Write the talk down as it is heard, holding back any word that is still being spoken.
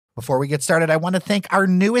Before we get started, I want to thank our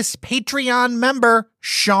newest Patreon member,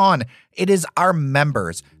 Shianne. It is our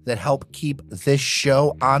members that help keep this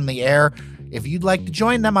show on the air. If you'd like to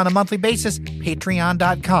join them on a monthly basis,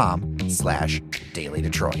 patreon.com/Daily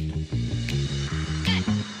Detroit.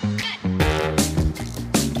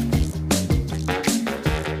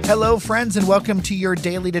 Hello, friends, and welcome to your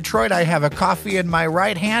Daily Detroit. I have a coffee in my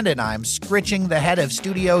right hand, and I'm scritching the head of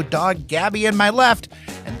studio dog Gabby in my left.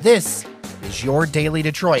 And this is your Daily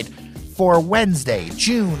Detroit for Wednesday,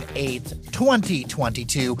 June 8th,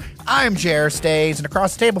 2022. I'm Jer Stays, and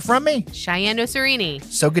across the table from me, Shianne Oserini.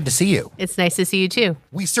 So good to see you. It's nice to see you, too.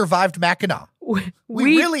 We survived Mackinac. We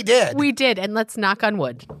really did. We did, and let's knock on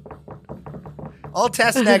wood. All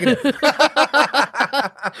test negative.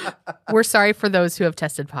 We're sorry for those who have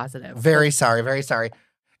tested positive. Very sorry, very sorry.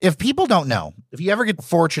 If people don't know, if you ever get the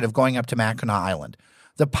fortune of going up to Mackinac Island,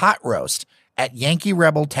 the pot roast at Yankee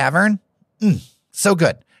Rebel Tavern, so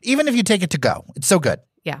good. Even if you take it to go, it's so good.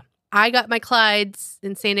 Yeah. I got my Clydes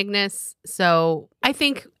in St. Ignace, so I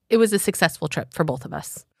think it was a successful trip for both of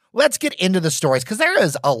us. Let's get into the stories because there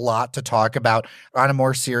is a lot to talk about. On a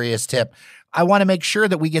more serious tip, I want to make sure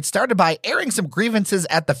that we get started by airing some grievances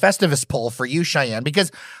at the festivus poll for you, Shianne,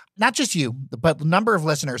 because not just you, but a number of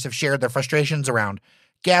listeners have shared their frustrations around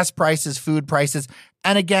gas prices, food prices.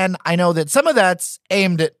 And again, I know that some of that's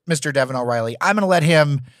aimed at Mr. Devin O'Reilly. I'm going to let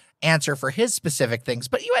him answer for his specific things,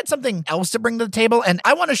 but you had something else to bring to the table, and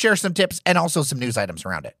I want to share some tips and also some news items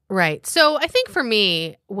around it. Right. So I think for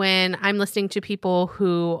me, when I'm listening to people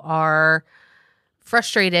who are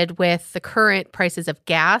frustrated with the current prices of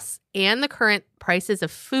gas and the current prices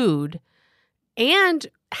of food and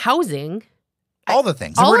housing. All the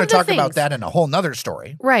things. And we're going to talk about that in a whole nother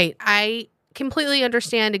story. Right. I completely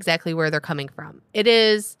understand exactly where they're coming from. It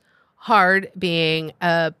is hard being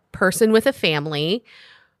a person with a family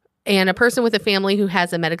and a person with a family who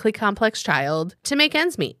has a medically complex child to make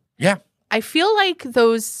ends meet. Yeah. I feel like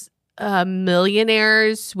those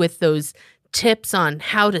millionaires with those tips on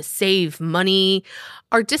how to save money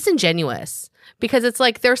are disingenuous because it's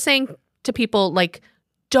like they're saying to people like,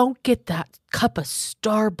 don't get that cup of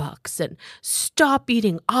Starbucks and stop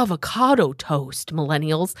eating avocado toast,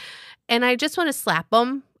 millennials. And I just want to slap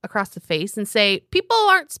them across the face and say, people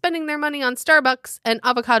aren't spending their money on Starbucks and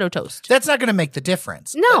avocado toast. That's not going to make the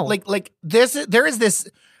difference. No. Like this, there is this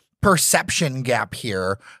perception gap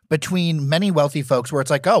here between many wealthy folks where it's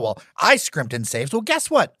like, oh, well, I scrimped and saved. Well, guess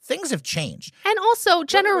what? Things have changed. And also,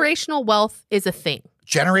 generational wealth is a thing.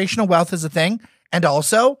 Generational wealth is a thing. And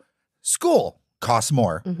also, school costs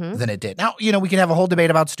more than it did. Now, we can have a whole debate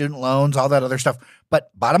about student loans, all that other stuff. But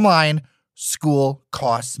bottom line, school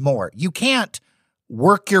costs more. You can't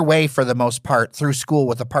work your way for the most part through school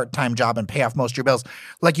with a part-time job and pay off most of your bills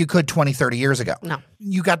like you could 20, 30 years ago. No.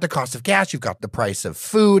 You got the cost of gas, you've got the price of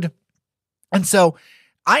food. And so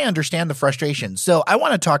I understand the frustration. So I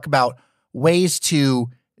want to talk about ways to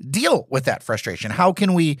deal with that frustration. How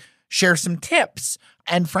can we share some tips?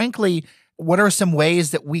 And frankly, what are some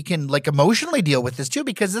ways that we can emotionally deal with this too?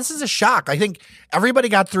 Because this is a shock. I think everybody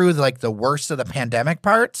got through the worst of the pandemic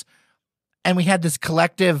parts. And we had this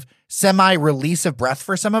collective semi-release of breath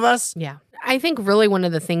for some of us. Yeah. I think really one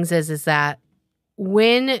of the things is that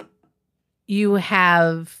when you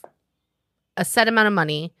have a set amount of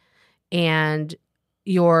money and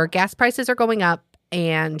your gas prices are going up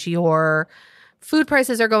and your food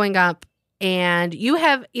prices are going up and you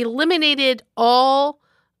have eliminated all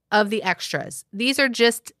of the extras. These are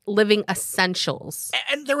just living essentials.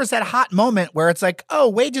 And there was that hot moment where it's like, oh,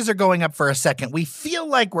 wages are going up for a second. We feel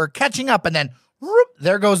like we're catching up and then whoop,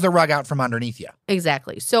 there goes the rug out from underneath you.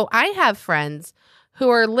 Exactly. So I have friends who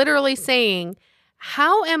are literally saying,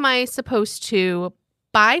 how am I supposed to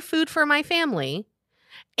buy food for my family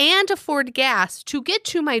and afford gas to get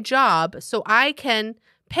to my job so I can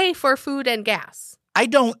pay for food and gas? I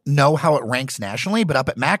don't know how it ranks nationally, but up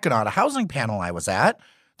at Mackinac, a housing panel I was at,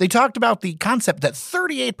 they talked about the concept that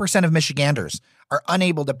 38% of Michiganders are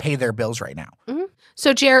unable to pay their bills right now. Mm-hmm.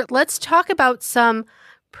 So, Jared, let's talk about some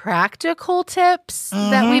practical tips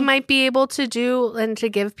that we might be able to do and to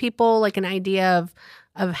give people an idea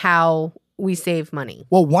of how we save money.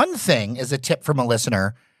 Well, one thing is a tip from a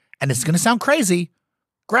listener, and it's going to sound crazy,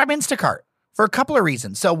 grab Instacart for a couple of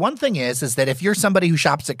reasons. So one thing is that if you're somebody who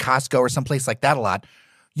shops at Costco or someplace like that a lot,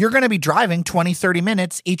 you're going to be driving 20, 30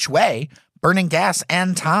 minutes each way, burning gas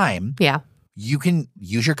and time. Yeah. You can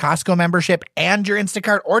use your Costco membership and your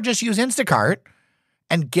Instacart or just use Instacart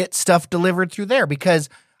and get stuff delivered through there, because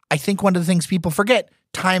I think one of the things people forget,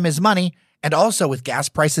 time is money. And also with gas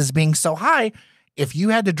prices being so high, if you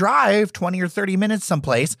had to drive 20 or 30 minutes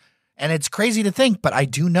someplace, and it's crazy to think, but I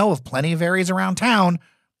do know of plenty of areas around town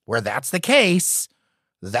where that's the case,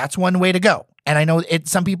 that's one way to go. And I know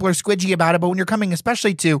some people are squidgy about it, but when you're coming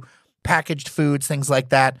especially to packaged foods, things like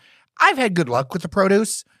that, I've had good luck with the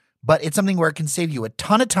produce, but it's something where it can save you a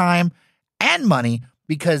ton of time and money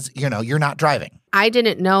because, you're not driving. I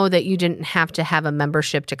didn't know that you didn't have to have a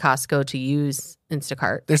membership to Costco to use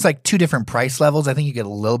Instacart. There's like 2 different price levels. I think you get a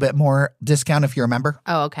little bit more discount if you're a member.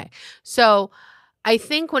 Oh, okay. So I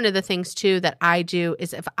think one of the things too that I do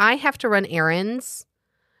is if I have to run errands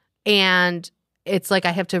and it's like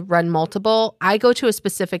I have to run multiple, I go to a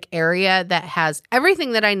specific area that has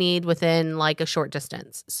everything that I need within like a short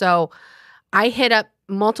distance. So I hit up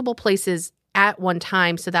multiple places at one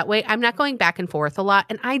time. So that way I'm not going back and forth a lot.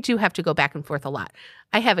 And I do have to go back and forth a lot.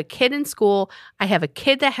 I have a kid in school. I have a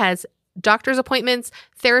kid that has doctor's appointments,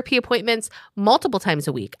 therapy appointments multiple times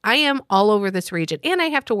a week. I am all over this region and I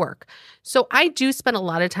have to work. So I do spend a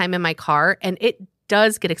lot of time in my car and it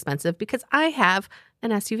does get expensive because I have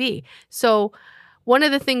an SUV. So one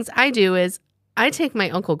of the things I do is I take my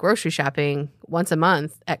uncle grocery shopping once a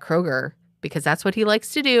month at Kroger because that's what he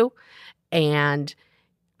likes to do. And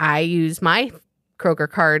I use my Kroger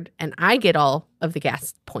card and I get all of the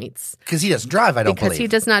gas points. Because he doesn't drive, I don't believe. Because he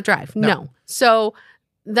does not drive. No. So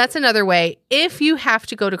that's another way. If you have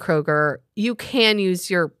to go to Kroger, you can use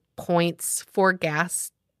your points for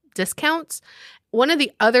gas discounts. One of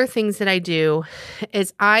the other things that I do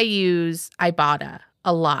is I use Ibotta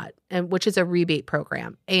a lot, which is a rebate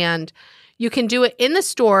program. And you can do it in the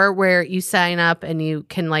store where you sign up and you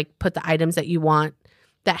can like put the items that you want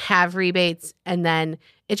that have rebates, and then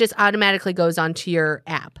it just automatically goes onto your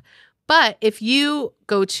app. But if you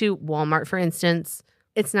go to Walmart, for instance,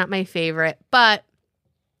 it's not my favorite, but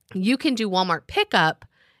you can do Walmart pickup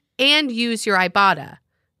and use your Ibotta.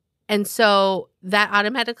 And so that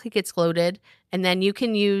automatically gets loaded, and then you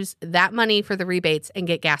can use that money for the rebates and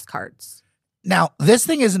get gas cards. Now, this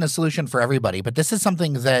thing isn't a solution for everybody, but this is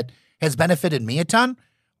something that has benefited me a ton.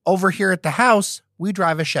 Over here at the house, we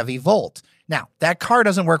drive a Chevy Volt. Now, that car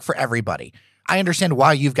doesn't work for everybody. I understand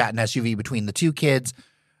why you've got an SUV between the 2 kids,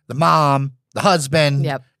 the mom, the husband,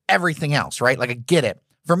 everything else, right? Like, I get it.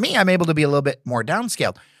 For me, I'm able to be a little bit more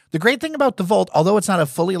downscaled. The great thing about the Volt, although it's not a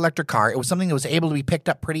fully electric car, it was something that was able to be picked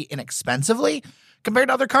up pretty inexpensively compared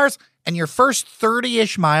to other cars. And your first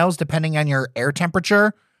 30-ish miles, depending on your air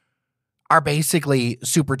temperature, are basically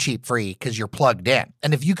super cheap free because you're plugged in.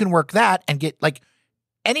 And if you can work that and get like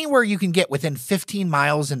anywhere you can get within 15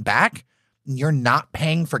 miles and back, and you're not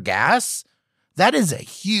paying for gas, that is a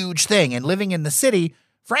huge thing. And living in the city,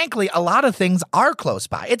 frankly, a lot of things are close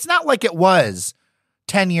by. It's not like it was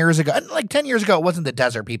 10 years ago. And like 10 years ago, it wasn't the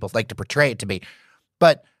desert people like to portray it to be.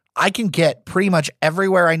 But I can get pretty much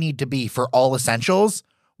everywhere I need to be for all essentials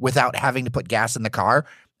without having to put gas in the car.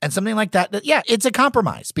 And something like that, yeah, it's a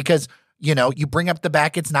compromise because, you bring up the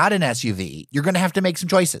back, it's not an SUV. You're going to have to make some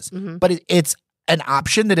choices. Mm-hmm. But it's an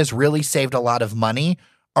option that has really saved a lot of money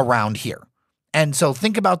around here. And so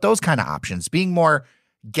think about those kind of options, being more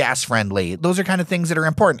gas friendly. Those are kind of things that are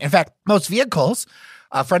important. In fact, most vehicles,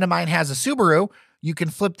 a friend of mine has a Subaru, you can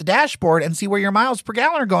flip the dashboard and see where your miles per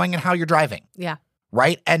gallon are going and how you're driving. Yeah.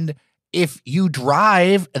 Right. And if you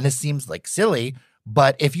drive, and this seems like silly,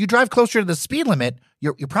 but if you drive closer to the speed limit,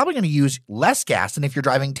 you're probably going to use less gas than if you're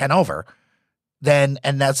driving 10 over. And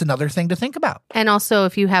that's another thing to think about. And also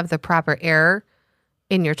if you have the proper air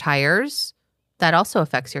in your tires, that also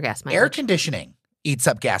affects your gas mileage. Air conditioning eats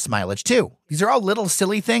up gas mileage too. These are all little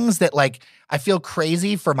silly things that like I feel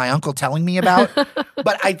crazy for my uncle telling me about,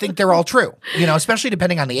 but I think they're all true, especially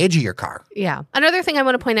depending on the age of your car. Yeah. Another thing I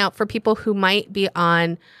want to point out for people who might be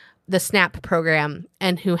on the SNAP program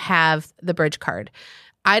and who have the bridge card.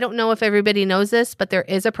 I don't know if everybody knows this, but there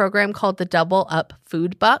is a program called the Double Up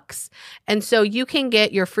Food Bucks. And so you can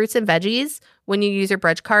get your fruits and veggies when you use your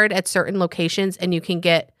bridge card at certain locations, and you can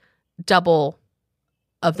get double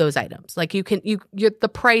of those items. Like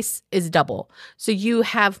the price is double. So you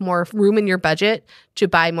have more room in your budget to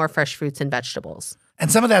buy more fresh fruits and vegetables.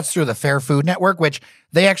 And some of that's through the Fair Food Network, which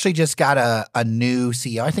they actually just got a new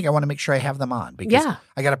CEO. I think I want to make sure I have them on because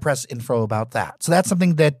I got a press info about that. So that's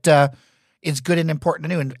something that is good and important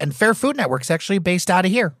to know. And Fair Food Network's actually based out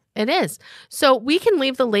of here. It is. So we can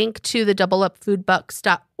leave the link to the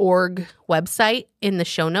doubleupfoodbucks.org website in the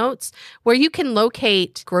show notes where you can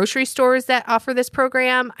locate grocery stores that offer this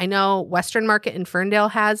program. I know Western Market in Ferndale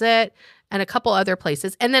has it and a couple other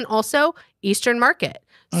places. And then also Eastern Market.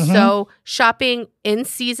 Mm-hmm. So shopping in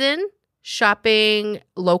season, shopping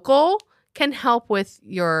local can help with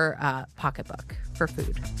your pocketbook for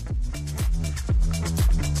food.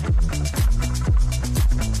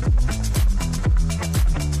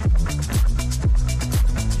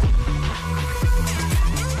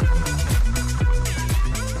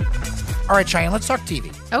 All right, Cheyenne, let's talk TV.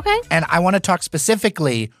 Okay. And I want to talk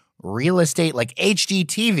specifically real estate, like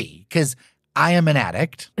HGTV, because I am an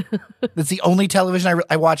addict. That's the only television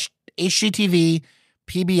I watch. HGTV,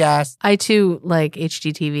 PBS. I too like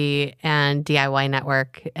HGTV and DIY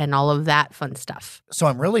Network and all of that fun stuff. So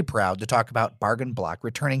I'm really proud to talk about Bargain Block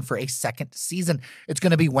returning for a second season. It's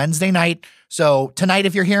going to be Wednesday night. So tonight,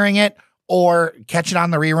 if you're hearing it, or catch it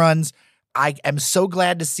on the reruns, I am so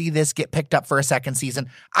glad to see this get picked up for a second season.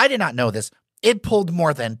 I did not know this. It pulled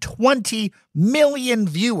more than 20 million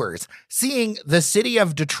viewers seeing the city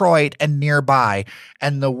of Detroit and nearby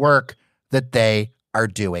and the work that they are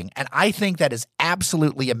doing. And I think that is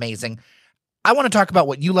absolutely amazing. I want to talk about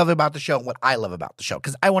what you love about the show and what I love about the show,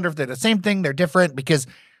 because I wonder if they're the same thing, they're different, because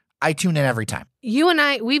I tune in every time. You and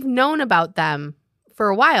I, we've known about them for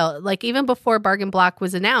a while. Like even before Bargain Block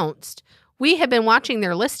was announced, we had been watching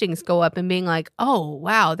their listings go up and being like, oh,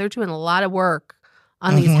 wow, they're doing a lot of work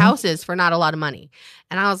on these houses for not a lot of money.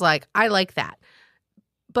 And I was like, I like that.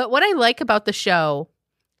 But what I like about the show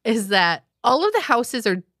is that all of the houses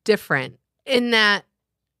are different in that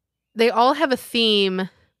they all have a theme,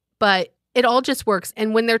 but it all just works.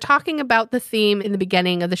 And when they're talking about the theme in the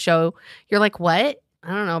beginning of the show, you're like, what? I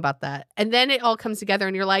don't know about that. And then it all comes together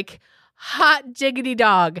and you're like, hot jiggity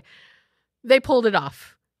dog. They pulled it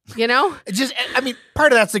off. You know?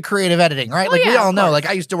 Part of that's the creative editing, right? Well, we all know, course.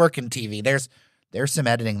 I used to work in TV. There's some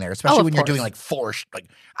editing there, especially when you're doing four, I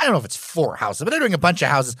don't know if it's 4 houses, but they're doing a bunch of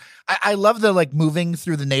houses. I love the moving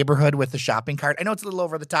through the neighborhood with the shopping cart. I know it's a little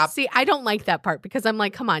over the top. See, I don't like that part because I'm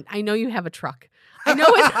like, come on, I know you have a truck. I know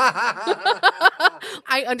it.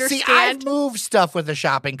 I understand. See, I've moved stuff with a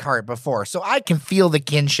shopping cart before, so I can feel the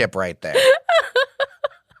kinship right there.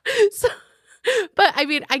 But I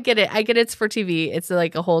mean, I get it. It's for TV. It's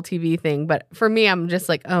like a whole TV thing. But for me, I'm just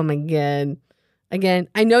like, oh my God. Again,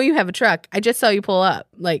 I know you have a truck. I just saw you pull up.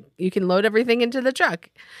 Like, you can load everything into the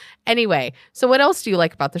truck. Anyway, so what else do you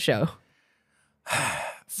like about the show?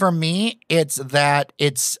 For me, it's that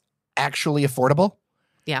it's actually affordable.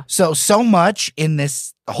 Yeah. So much in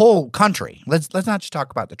this whole country. Let's not just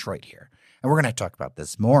talk about Detroit here. And we're going to talk about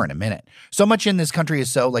this more in a minute. So much in this country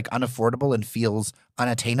is so unaffordable and feels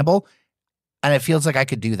unattainable. And it feels like I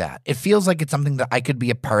could do that. It feels like it's something that I could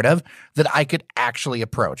be a part of, that I could actually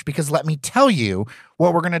approach. Because let me tell you,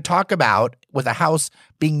 what we're going to talk about with a house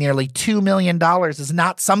being nearly $2 million is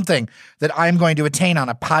not something that I'm going to attain on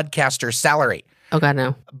a podcaster's salary. Oh, God,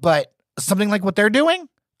 no. But something like what they're doing,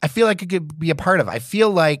 I feel like I could be a part of. I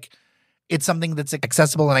feel like it's something that's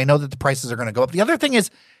accessible, and I know that the prices are going to go up. The other thing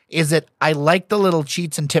is that I like the little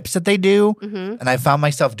cheats and tips that they do, and I found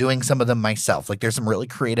myself doing some of them myself. There's some really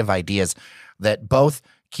creative ideas that both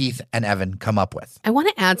Keith and Evan come up with. I want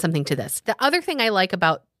to add something to this. The other thing I like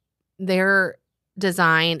about their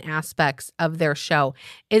design aspects of their show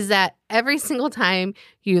is that every single time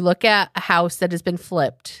you look at a house that has been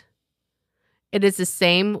flipped, it is the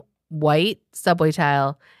same white subway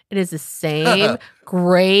tile. It is the same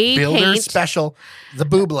gray Builder paint. special, the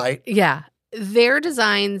boob light. Yeah. Their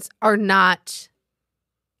designs are not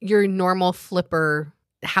your normal flipper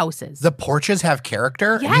houses. The porches have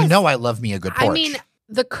character. Yes. You know I love me a good porch. I mean,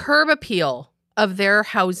 the curb appeal of their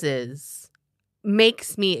houses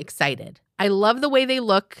makes me excited. I love the way they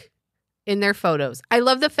look in their photos. I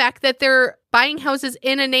love the fact that they're buying houses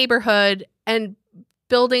in a neighborhood and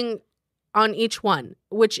building on each one,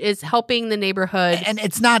 which is helping the neighborhood. And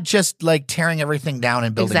it's not just tearing everything down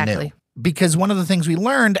and building Exactly. new. Because one of the things we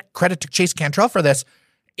learned, credit to Chase Cantrell for this,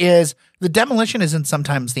 is the demolition isn't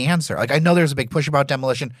sometimes the answer. I know there's a big push about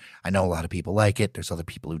demolition. I know a lot of people like it. There's other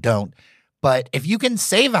people who don't. But if you can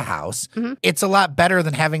save a house, it's a lot better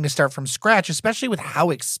than having to start from scratch, especially with how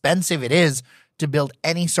expensive it is to build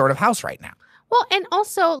any sort of house right now. Well, and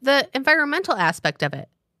also the environmental aspect of it.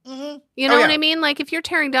 You know what I mean? If you're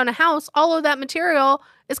tearing down a house, all of that material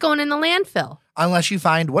is going in the landfill. Unless you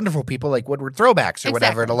find wonderful people like Woodward Throwbacks or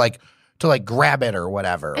whatever to grab it or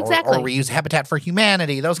whatever. Exactly. Or reuse Habitat for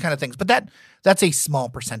Humanity, those kind of things. But that's a small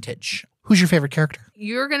percentage. Who's your favorite character?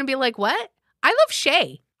 You're going to be like, what? I love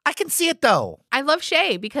Shay. I can see it, though. I love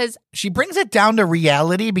Shay because she brings it down to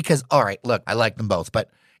reality because, all right, look, I like them both,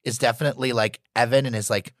 but it's definitely Evan and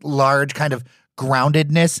his large kind of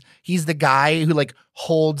groundedness. He's the guy who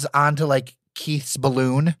holds onto Keith's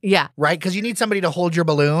balloon. Yeah. Right? Because you need somebody to hold your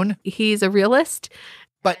balloon. He's a realist.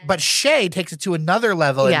 But Shay takes it to another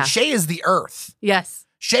level, and Shay is the earth. Yes.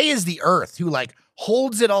 Shay is the earth who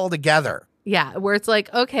holds it all together. Yeah, where it's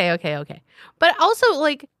okay. But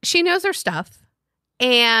also she knows her stuff.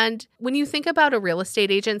 And when you think about a real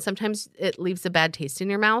estate agent, sometimes it leaves a bad taste in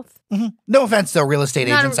your mouth. Mm-hmm. No offense, though, real estate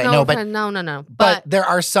agents, I know, but no. But there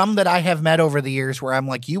are some that I have met over the years where I'm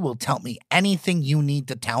like, you will tell me anything you need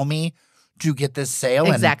to tell me to get this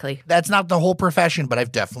sale. Exactly. And that's not the whole profession, but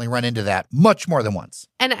I've definitely run into that much more than once.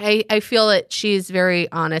 And I feel that she's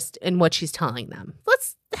very honest in what she's telling them.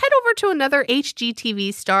 Let's head over to another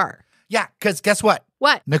HGTV star. Yeah, because guess what?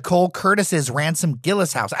 What? Nicole Curtis's Ransom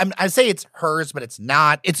Gillis House. I say it's hers, but it's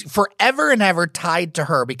not. It's forever and ever tied to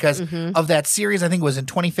her because of that series. I think it was in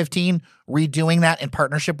 2015, redoing that in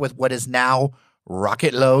partnership with what is now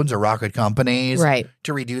Rocket Loans or Rocket Companies. Right.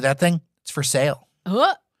 To redo that thing. It's for sale.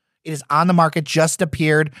 Uh, It is on the market, just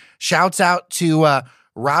appeared. Shouts out to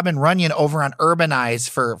Robin Runyon over on Urbanize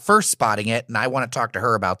for first spotting it. And I want to talk to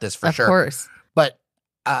her about this for sure. Of course. But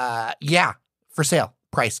yeah, for sale.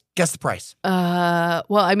 Price. Guess the price. Well,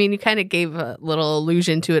 I mean, you kind of gave a little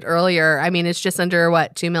allusion to it earlier. I mean, it's just under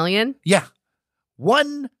what, $2 million? Yeah.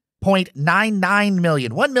 $1.99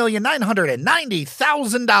 million.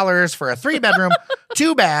 $1,990,000 for a 3-bedroom,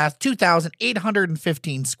 2-bath,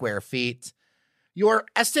 2,815 square feet. Your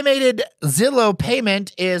estimated Zillow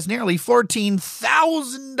payment is nearly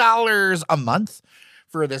 $14,000 a month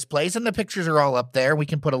for this place. And the pictures are all up there. We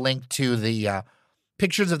can put a link to the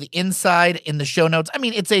pictures of the inside in the show notes. I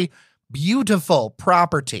mean, it's a beautiful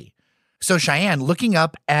property. So Shianne, looking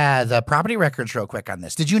up at the property records real quick on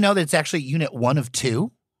this, did you know that it's actually unit 1 of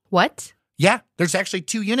 2? What? Yeah, there's actually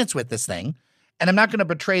 2 units with this thing. And I'm not going to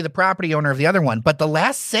betray the property owner of the other one, but the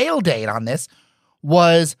last sale date on this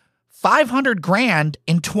was $500,000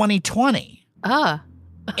 in 2020.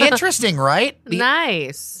 Interesting, right?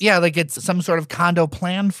 Nice. Yeah, like it's some sort of condo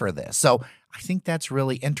plan for this. So I think that's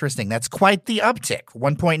really interesting. That's quite the uptick.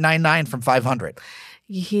 1.99 from 500.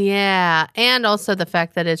 Yeah. And also the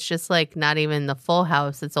fact that it's just like not even the full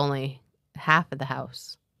house. It's only half of the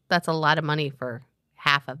house. That's a lot of money for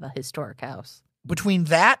half of a historic house. Between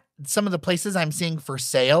that, some of the places I'm seeing for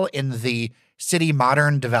sale in the city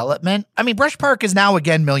modern development. I mean, Brush Park is now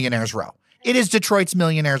again Millionaire's Row. It is Detroit's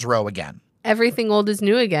Millionaire's Row again. Everything old is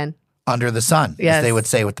new again. Under the sun, yes, as they would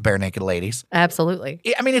say with the bare naked ladies. Absolutely.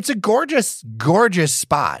 I mean, it's a gorgeous, gorgeous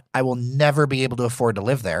spot. I will never be able to afford to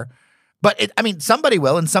live there. But, somebody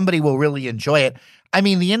will, and somebody will really enjoy it. I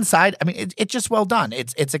mean, the inside, it's just well done.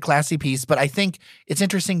 It's a classy piece, but I think it's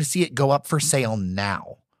interesting to see it go up for sale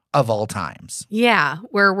now, of all times. Yeah,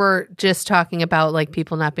 where we're just talking about, like,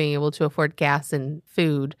 people not being able to afford gas and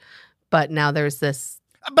food, but now there's this.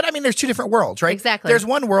 But, there's 2 different worlds, right? Exactly. There's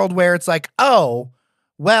one world where it's like, oh,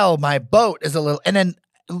 well, my boat is a little, and then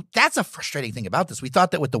that's a frustrating thing about this. We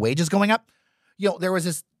thought that with the wages going up, there was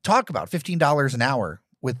this talk about $15 an hour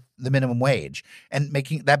with the minimum wage and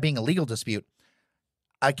making that being a legal dispute.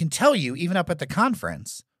 I can tell you, even up at the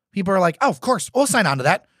conference, people are like, oh, of course, we'll sign on to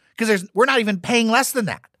that because we're not even paying less than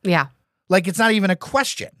that. Yeah. Like it's not even a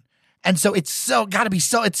question. And so it's so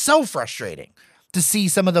frustrating to see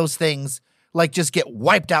some of those things like just get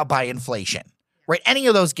wiped out by inflation. Right? Any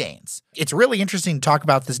of those gains. It's really interesting to talk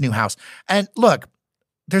about this new house. And look,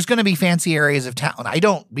 there's going to be fancy areas of town. I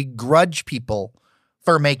don't begrudge people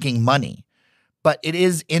for making money, but it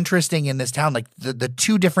is interesting in this town, like the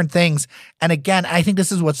 2 different things. And again, I think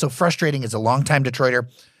this is what's so frustrating as a longtime Detroiter,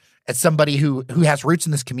 as somebody who has roots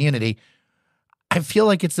in this community. I feel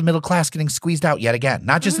like it's the middle class getting squeezed out yet again,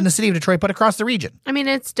 not just in the city of Detroit, but across the region.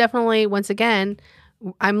 It's definitely, once again,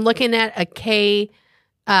 I'm looking at a K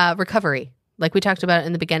recovery. Like we talked about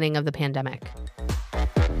in the beginning of the pandemic.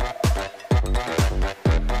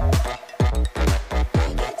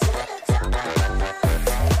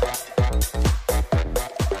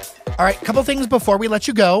 All right, couple things before we let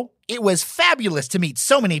you go. It was fabulous to meet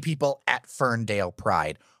so many people at Ferndale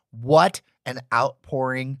Pride. What an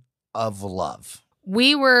outpouring of love.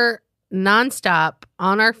 We were nonstop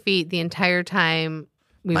on our feet the entire time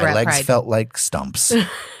we were at Pride. My legs felt like stumps.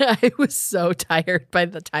 I was so tired by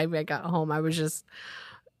the time I got home. I was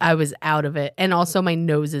out of it. And also my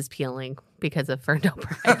nose is peeling because of Ferndale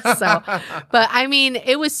Pride. But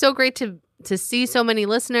it was so great to see so many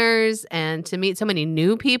listeners and to meet so many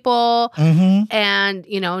new people and,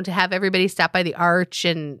 to have everybody stop by the arch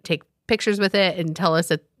and take pictures with it and tell us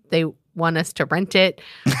that they want us to rent it,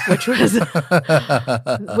 which was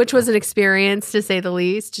an experience to say the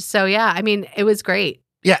least. So, yeah, it was great.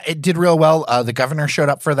 Yeah, it did real well. The governor showed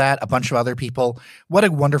up for that, a bunch of other people. What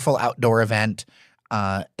a wonderful outdoor event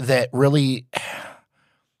that really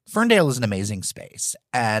Ferndale is an amazing space.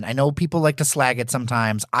 And I know people like to slag it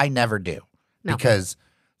sometimes. I never do. No. Because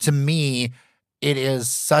to me, it is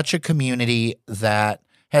such a community that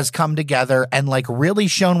has come together and like really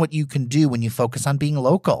shown what you can do when you focus on being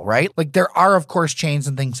local, right? Like there are, of course, chains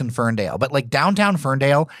and things in Ferndale, but like downtown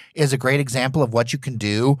Ferndale is a great example of what you can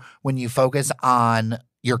do when you focus on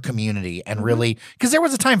your community and really, because there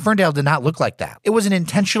was a time Ferndale did not look like that. It was an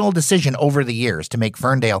intentional decision over the years to make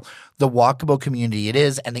Ferndale the walkable community it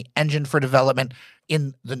is and the engine for development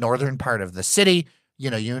in the northern part of the city.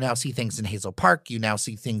 You know, you now see things in Hazel Park. You now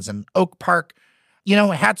see things in Oak Park. You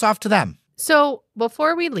know, hats off to them. So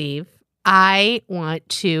before we leave, I want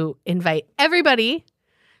to invite everybody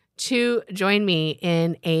to join me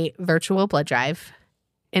in a virtual blood drive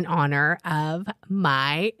in honor of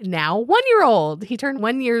my now 1-year-old. He turned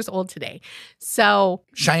 1 year old today. So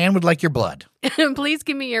Shianne would like your blood. Please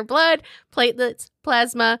give me your blood, platelets,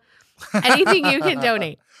 plasma, anything you can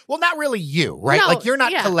donate. Well, not really you, right? No, like you're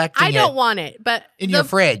not collecting I don't want it, but in your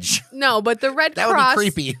fridge. No, but the Red that Cross. That would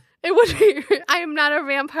be creepy. It would be. I am not a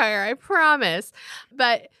vampire, I promise.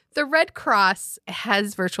 But the Red Cross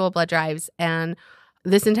has virtual blood drives, and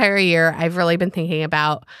this entire year, I've really been thinking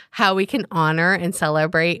about how we can honor and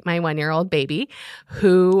celebrate my 1-year-old baby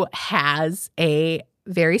who has a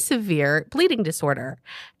very severe bleeding disorder.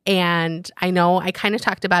 And I know I kind of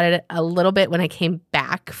talked about it a little bit when I came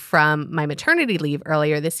back from my maternity leave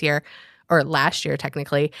earlier this year, or last year,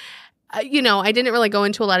 technically. You know, I didn't really go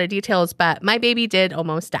into a lot of details, but my baby did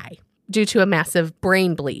almost die due to a massive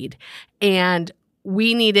brain bleed. And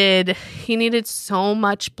he needed so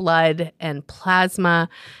much blood and plasma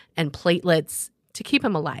and platelets to keep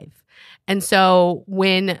him alive. And so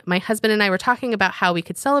when my husband and I were talking about how we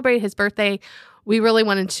could celebrate his birthday, we really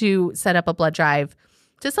wanted to set up a blood drive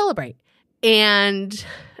to celebrate. And,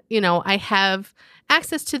 you know, I have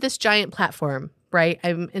access to this giant platform, right?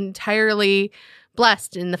 I'm entirely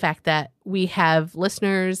blessed in the fact that we have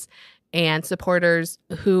listeners and supporters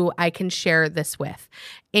who I can share this with.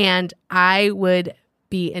 And I would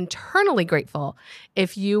be internally grateful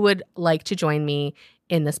if you would like to join me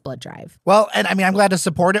in this blood drive. Well, and I mean, I'm glad to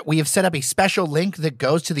support it. We have set up a special link that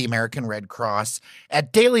goes to the American Red Cross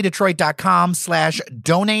at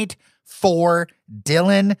dailydetroit.com/donate for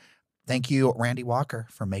Dylan. Thank you, Randy Walker,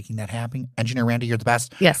 for making that happen. Engineer Randy, you're the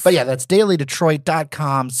best. Yes. But yeah, that's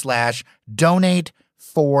dailydetroit.com/donate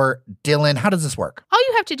for Dylan. How does this work? All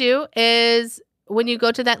you have to do is when you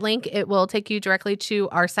go to that link, it will take you directly to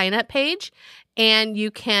our sign up page and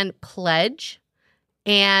you can pledge.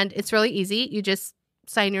 And it's really easy. You just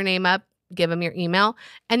sign your name up, give them your email,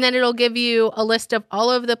 and then it'll give you a list of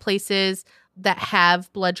all of the places that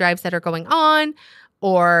have blood drives that are going on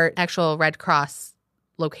or actual Red Cross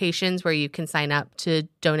locations where you can sign up to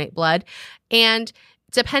donate blood. And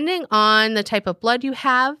depending on the type of blood you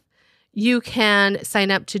have, you can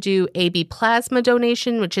sign up to do AB plasma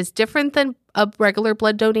donation, which is different than a regular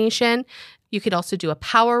blood donation. You could also do a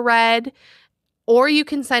power red, or you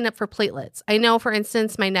can sign up for platelets. I know, for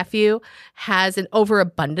instance, my nephew has an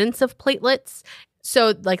overabundance of platelets.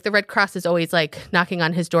 So like the Red Cross is always like knocking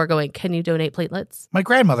on his door going, can you donate platelets? My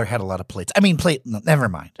grandmother had a lot of plates. I mean, never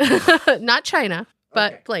mind. Not China,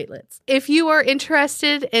 but platelets. If you are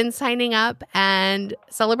interested in signing up and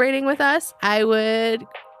celebrating with us, I would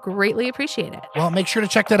greatly appreciate it. Well, make sure to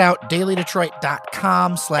check that out.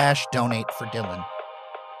 dailydetroit.com/donate for Dylan.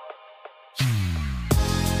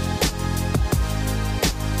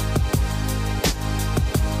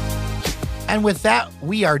 And with that,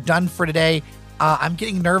 we are done for today. I'm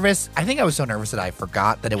getting nervous. I think I was so nervous that I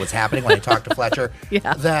forgot that it was happening when I talked to Fletcher.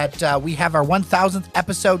 Yeah. That we have our 1000th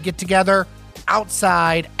episode get together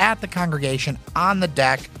outside at the congregation on the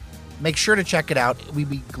deck. Make sure to check it out. We'd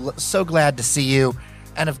be so glad to see you.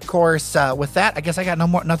 And of course, with that, I guess I got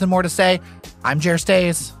nothing more to say. I'm Jer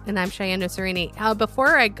Stays. And I'm Shianne Nocerini.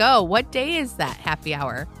 Before I go, what day is that happy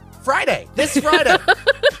hour? Friday. This Friday.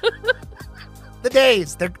 The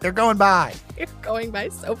days, they're going by. You're going by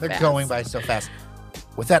so fast. They're going by so fast.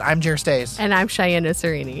 With that, I'm Jer Stays. And I'm Shianne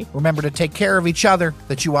Nocerini. Remember to take care of each other,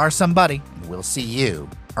 that you are somebody, and we'll see you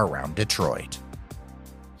around Detroit.